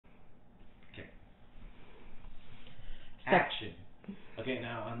Action. Okay,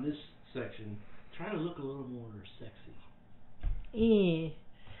 now on this section, try to look a little more sexy.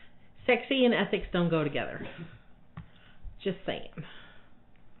 Sexy and ethics don't go together. Just saying.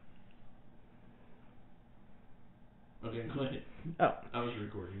 Okay, go ahead. Oh. I was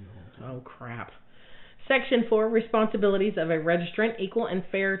recording the whole time. Oh, crap. Section 4, Responsibilities of a Registrant, Equal and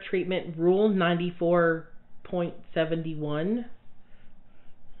Fair Treatment, Rule 94.71.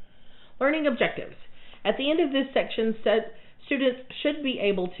 Learning Objectives. At the end of this section, students should be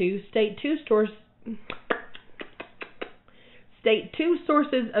able to state two sources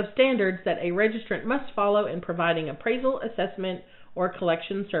of standards that a registrant must follow in providing appraisal, assessment, or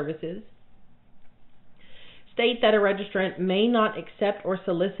collection services. State that a registrant may not accept or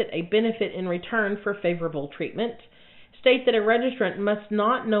solicit a benefit in return for favorable treatment. State that a registrant must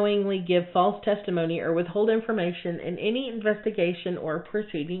not knowingly give false testimony or withhold information in any investigation or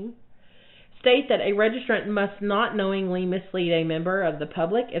proceeding. State that a registrant must not knowingly mislead a member of the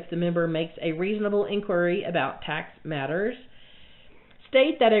public if the member makes a reasonable inquiry about tax matters.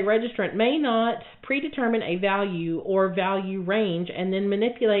 State that a registrant may not predetermine a value or value range and then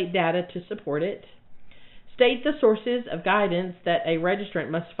manipulate data to support it. State the sources of guidance that a registrant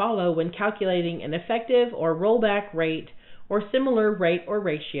must follow when calculating an effective or rollback rate or similar rate or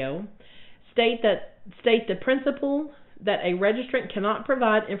ratio. State the principle that a registrant cannot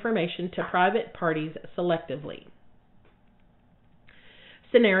provide information to private parties selectively.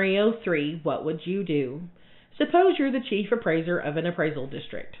 Scenario 3, what would you do? Suppose you're the chief appraiser of an appraisal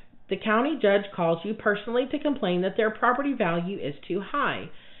district. The county judge calls you personally to complain that their property value is too high.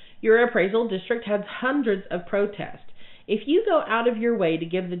 Your appraisal district has hundreds of protests. If you go out of your way to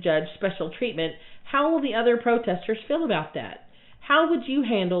give the judge special treatment, how will the other protesters feel about that? How would you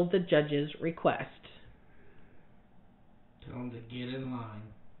handle the judge's request? Tell them to get in line.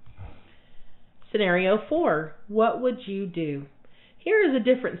 Scenario 4. What would you do? Here is a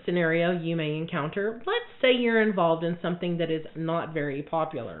different scenario you may encounter. Let's say you're involved in something that is not very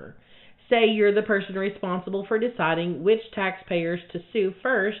popular. Say you're the person responsible for deciding which taxpayers to sue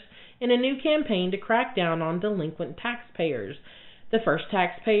first in a new campaign to crack down on delinquent taxpayers. The first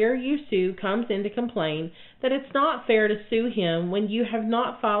taxpayer you sue comes in to complain that it's not fair to sue him when you have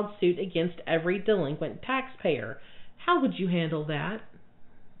not filed suit against every delinquent taxpayer. How would you handle that?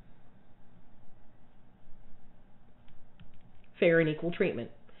 Fair and equal treatment.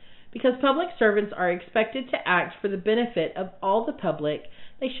 Because public servants are expected to act for the benefit of all the public,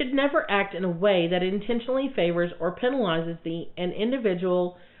 they should never act in a way that intentionally favors or penalizes an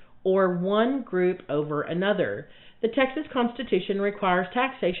individual or one group over another. The Texas Constitution requires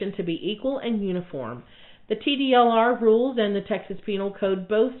taxation to be equal and uniform. The TDLR rules and the Texas Penal Code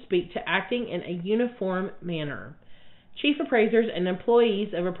both speak to acting in a uniform manner. Chief appraisers and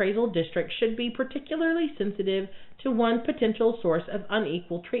employees of appraisal districts should be particularly sensitive to one potential source of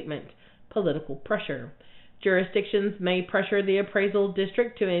unequal treatment: political pressure. Jurisdictions may pressure the appraisal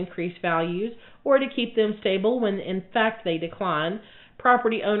district to increase values or to keep them stable when in fact they decline.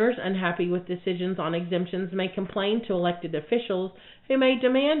 Property owners unhappy with decisions on exemptions may complain to elected officials who may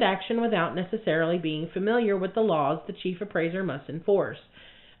demand action without necessarily being familiar with the laws the chief appraiser must enforce.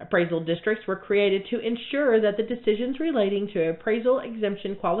 Appraisal districts were created to ensure that the decisions relating to appraisal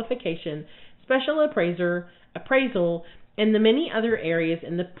exemption qualification, special appraisal, and the many other areas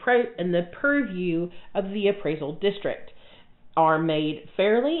in the purview of the appraisal district are made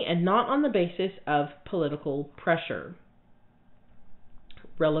fairly and not on the basis of political pressure.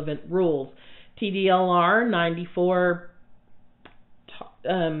 Relevant rules. TDLR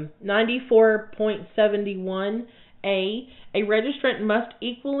 94.71 A registrant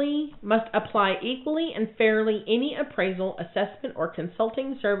must apply equally and fairly any appraisal, assessment, or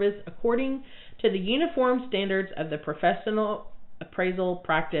consulting service according to the uniform standards of the professional appraisal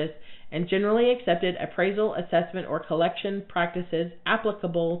practice and generally accepted appraisal, assessment, or collection practices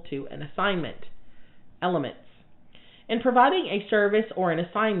applicable to an assignment. Elements. In providing a service or an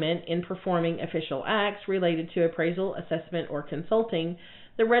assignment in performing official acts related to appraisal, assessment, or consulting,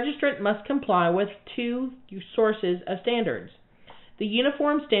 the registrant must comply with two sources of standards: the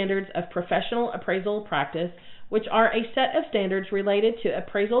Uniform Standards of Professional Appraisal Practice, which are a set of standards related to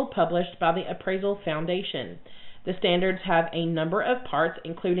appraisal published by the Appraisal Foundation. The standards have a number of parts,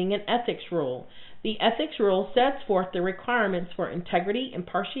 including an ethics rule. The ethics rule sets forth the requirements for integrity,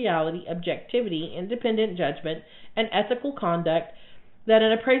 impartiality, objectivity, independent judgment, and ethical conduct that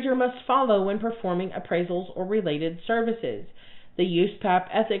an appraiser must follow when performing appraisals or related services. The USPAP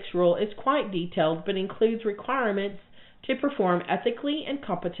ethics rule is quite detailed but includes requirements to perform ethically and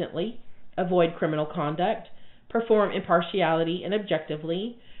competently, avoid criminal conduct, perform impartiality and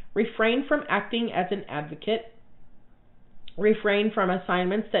objectively, refrain from acting as an advocate, refrain from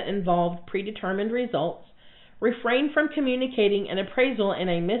assignments that involved predetermined results, refrain from communicating an appraisal in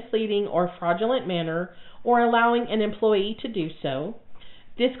a misleading or fraudulent manner or allowing an employee to do so,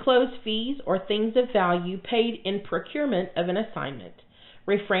 disclose fees or things of value paid in procurement of an assignment,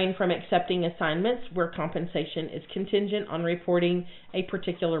 refrain from accepting assignments where compensation is contingent on reporting a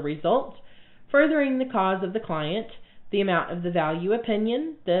particular result, furthering the cause of the client, the amount of the value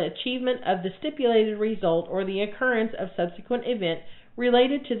opinion, the achievement of the stipulated result, or the occurrence of subsequent event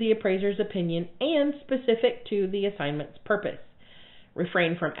related to the appraiser's opinion and specific to the assignment's purpose.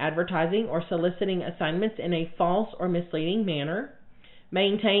 Refrain from advertising or soliciting assignments in a false or misleading manner.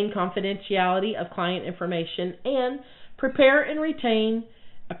 Maintain confidentiality of client information and prepare and retain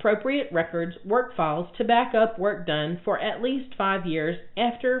appropriate records, work files to back up work done for at least 5 years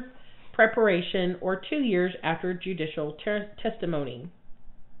after preparation or 2 years after judicial testimony.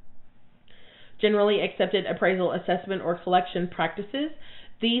 Generally accepted appraisal, assessment, or collection practices.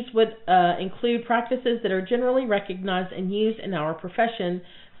 These would include practices that are generally recognized and used in our profession,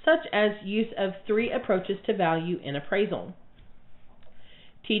 such as use of 3 approaches to value in appraisal.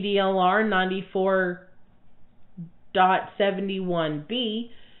 TDLR 94.71b,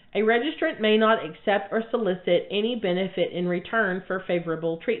 a registrant may not accept or solicit any benefit in return for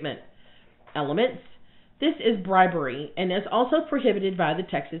favorable treatment. Elements. This is bribery and is also prohibited by the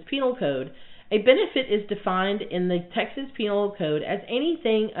Texas Penal Code. A benefit is defined in the Texas Penal Code as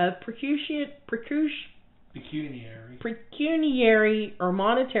anything of pecuniary or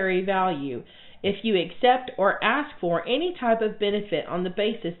monetary value. If you accept or ask for any type of benefit on the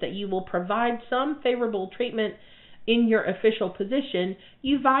basis that you will provide some favorable treatment in your official position,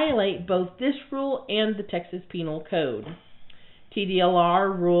 you violate both this rule and the Texas Penal Code.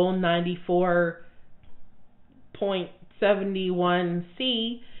 TDLR Rule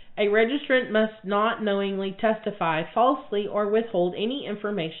 94.71c, a registrant must not knowingly testify falsely or withhold any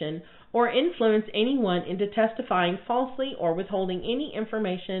information or influence anyone into testifying falsely or withholding any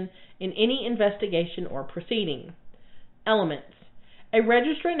information in any investigation or proceeding. Elements. A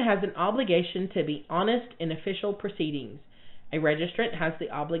registrant has an obligation to be honest in official proceedings. A registrant has the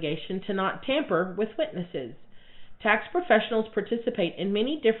obligation to not tamper with witnesses. Tax professionals participate in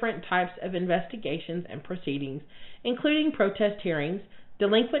many different types of investigations and proceedings, including protest hearings,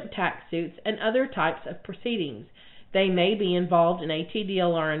 delinquent tax suits, and other types of proceedings. They may be involved in a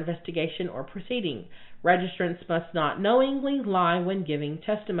TDLR investigation or proceeding. Registrants must not knowingly lie when giving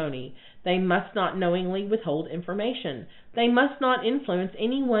testimony. They must not knowingly withhold information. They must not influence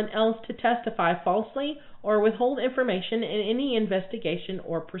anyone else to testify falsely or withhold information in any investigation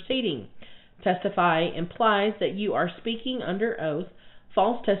or proceeding. Testify implies that you are speaking under oath.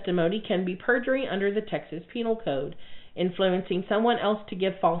 False testimony can be perjury under the Texas Penal Code. Influencing someone else to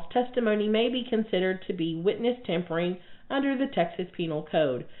give false testimony may be considered to be witness tampering under the Texas Penal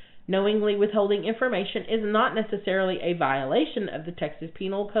Code. Knowingly withholding information is not necessarily a violation of the Texas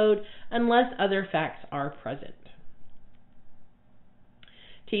Penal Code unless other facts are present.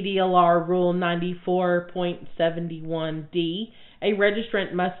 TDLR Rule 94.71d, a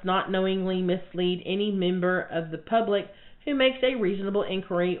registrant must not knowingly mislead any member of the public who makes a reasonable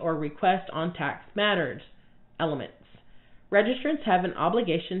inquiry or request on tax matters. Elements. Registrants have an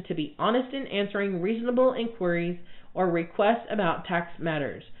obligation to be honest in answering reasonable inquiries or requests about tax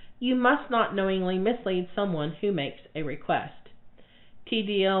matters. You must not knowingly mislead someone who makes a request.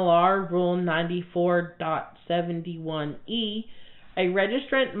 TDLR Rule 94.71e, a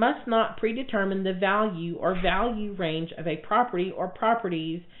registrant must not predetermine the value or value range of a property or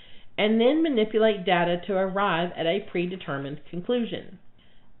properties and then manipulate data to arrive at a predetermined conclusion.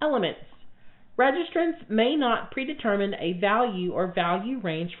 Elements. Registrants may not predetermine a value or value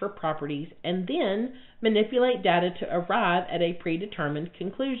range for properties and then manipulate data to arrive at a predetermined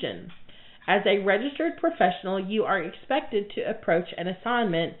conclusion. As a registered professional, you are expected to approach an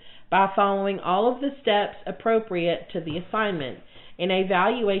assignment by following all of the steps appropriate to the assignment. In a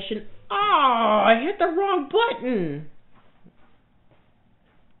valuation, I hit the wrong button.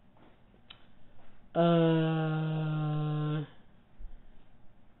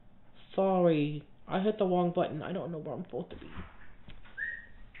 Sorry, I hit the wrong button. I don't know where I'm supposed to be.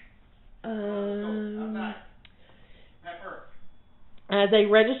 As a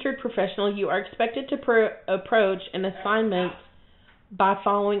registered professional, you are expected to approach an assignment by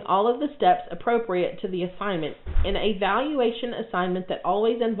following all of the steps appropriate to the assignment. In a valuation assignment that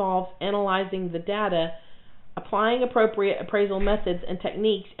always involves analyzing the data, applying appropriate appraisal methods and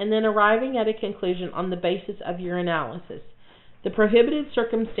techniques, and then arriving at a conclusion on the basis of your analysis. The prohibited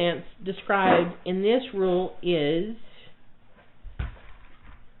circumstance described in this rule is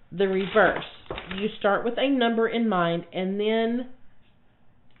the reverse. you start with a number in mind and then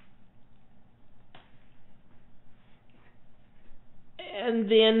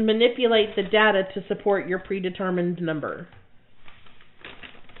manipulate the data to support your predetermined number.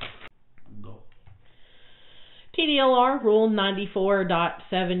 Go. TDLR Rule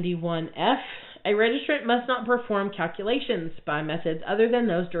 94.71F. A registrant must not perform calculations by methods other than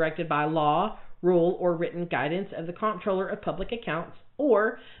those directed by law, rule, or written guidance of the Comptroller of Public Accounts,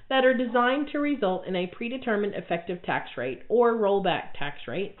 or that are designed to result in a predetermined effective tax rate or rollback tax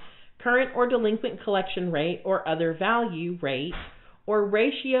rate, current or delinquent collection rate or other value rate, or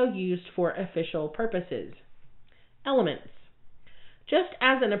ratio used for official purposes. Elements. Just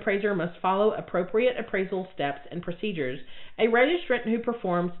as an appraiser must follow appropriate appraisal steps and procedures, a registrant who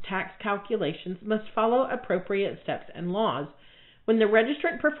performs tax calculations must follow appropriate steps and laws. When the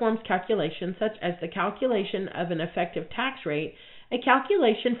registrant performs calculations such as the calculation of an effective tax rate, a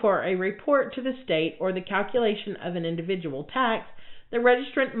calculation for a report to the state, or the calculation of an individual tax, the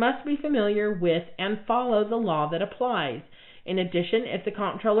registrant must be familiar with and follow the law that applies. In addition, if the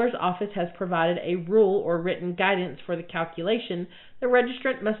Comptroller's Office has provided a rule or written guidance for the calculation, the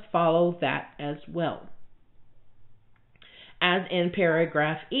registrant must follow that as well. As in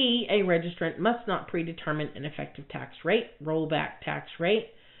paragraph E, a registrant must not predetermine an effective tax rate, rollback tax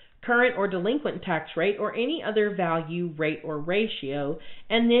rate, current or delinquent tax rate, or any other value, rate, or ratio,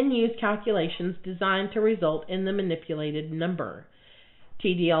 and then use calculations designed to result in the manipulated number.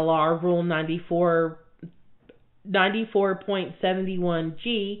 TDLR Rule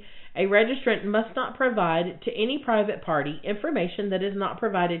 94.71G, a registrant must not provide to any private party information that is not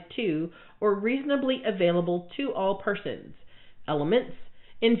provided to or reasonably available to all persons. Elements.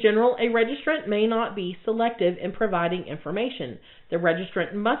 In general, a registrant may not be selective in providing information. The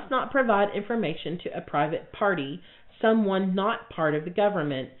registrant must not provide information to a private party, someone not part of the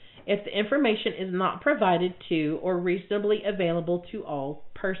government, if the information is not provided to or reasonably available to all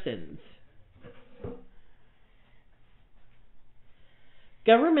persons.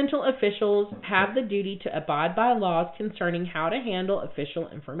 Governmental officials have the duty to abide by laws concerning how to handle official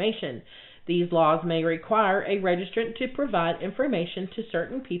information. These laws may require a registrant to provide information to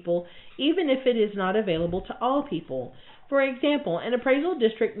certain people, even if it is not available to all people. For example, an appraisal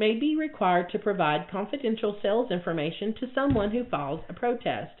district may be required to provide confidential sales information to someone who files a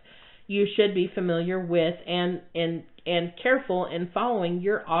protest. You should be familiar with and careful in following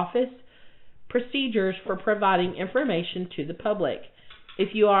your office procedures for providing information to the public.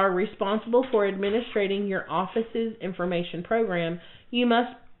 If you are responsible for administrating your office's information program, you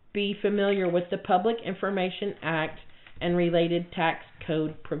must be familiar with the Public Information Act and related tax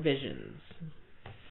code provisions.